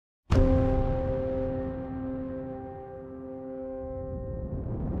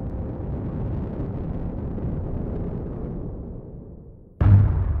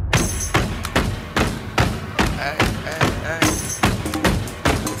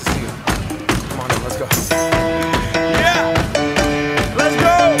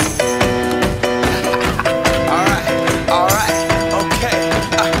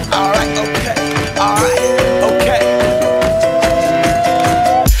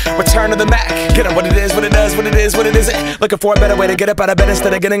return to the Mac. Get up what it is, what it does, what it is, what it isn't. Looking for a better way to get up out of bed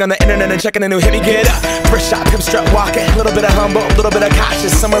instead of getting on the internet and checking a new hit. Me get up, first shot, pimp strut walking. A little bit of humble, a little bit of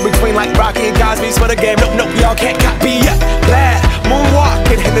cautious. Somewhere between like Rocky and Cosby's for the game. Nope, nope, y'all can't copy yet. Bad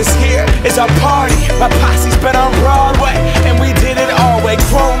moonwalking, and this here is our party. My posse's been on Broadway, and we did it all way.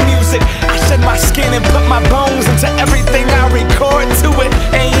 Grown music, I shed my skin and put my bones into everything I record to it.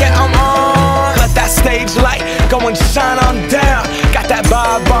 And yeah, I'm on. Let that stage light go and shine on down. Got that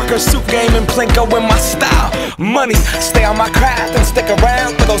Bob Barker suit game and Plinko in my style. Money, stay on my craft and stick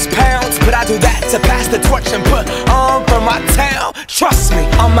around for those pounds. But I do that to pass the torch and put on for my town. Trust me,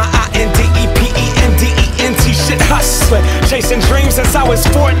 on my INDEPENDENT shit hustling. Chasing dreams since I was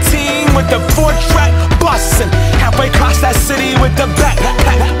 14 with the 4-track bustin'. Halfway across that city with the back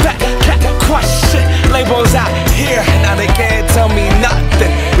crush shit. Labels out here, now they can't tell me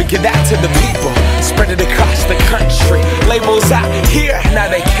nothing. We give that to the people, spread it across the country. Labels out here,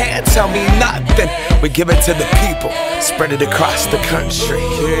 now they can't tell me nothing. We give it to the people, spread it across the country.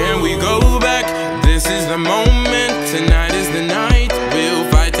 Can we go back? This is the moment, tonight is the night. We'll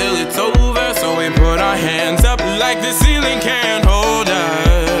fight till it's over, so we put our hands up like the ceiling can't hold.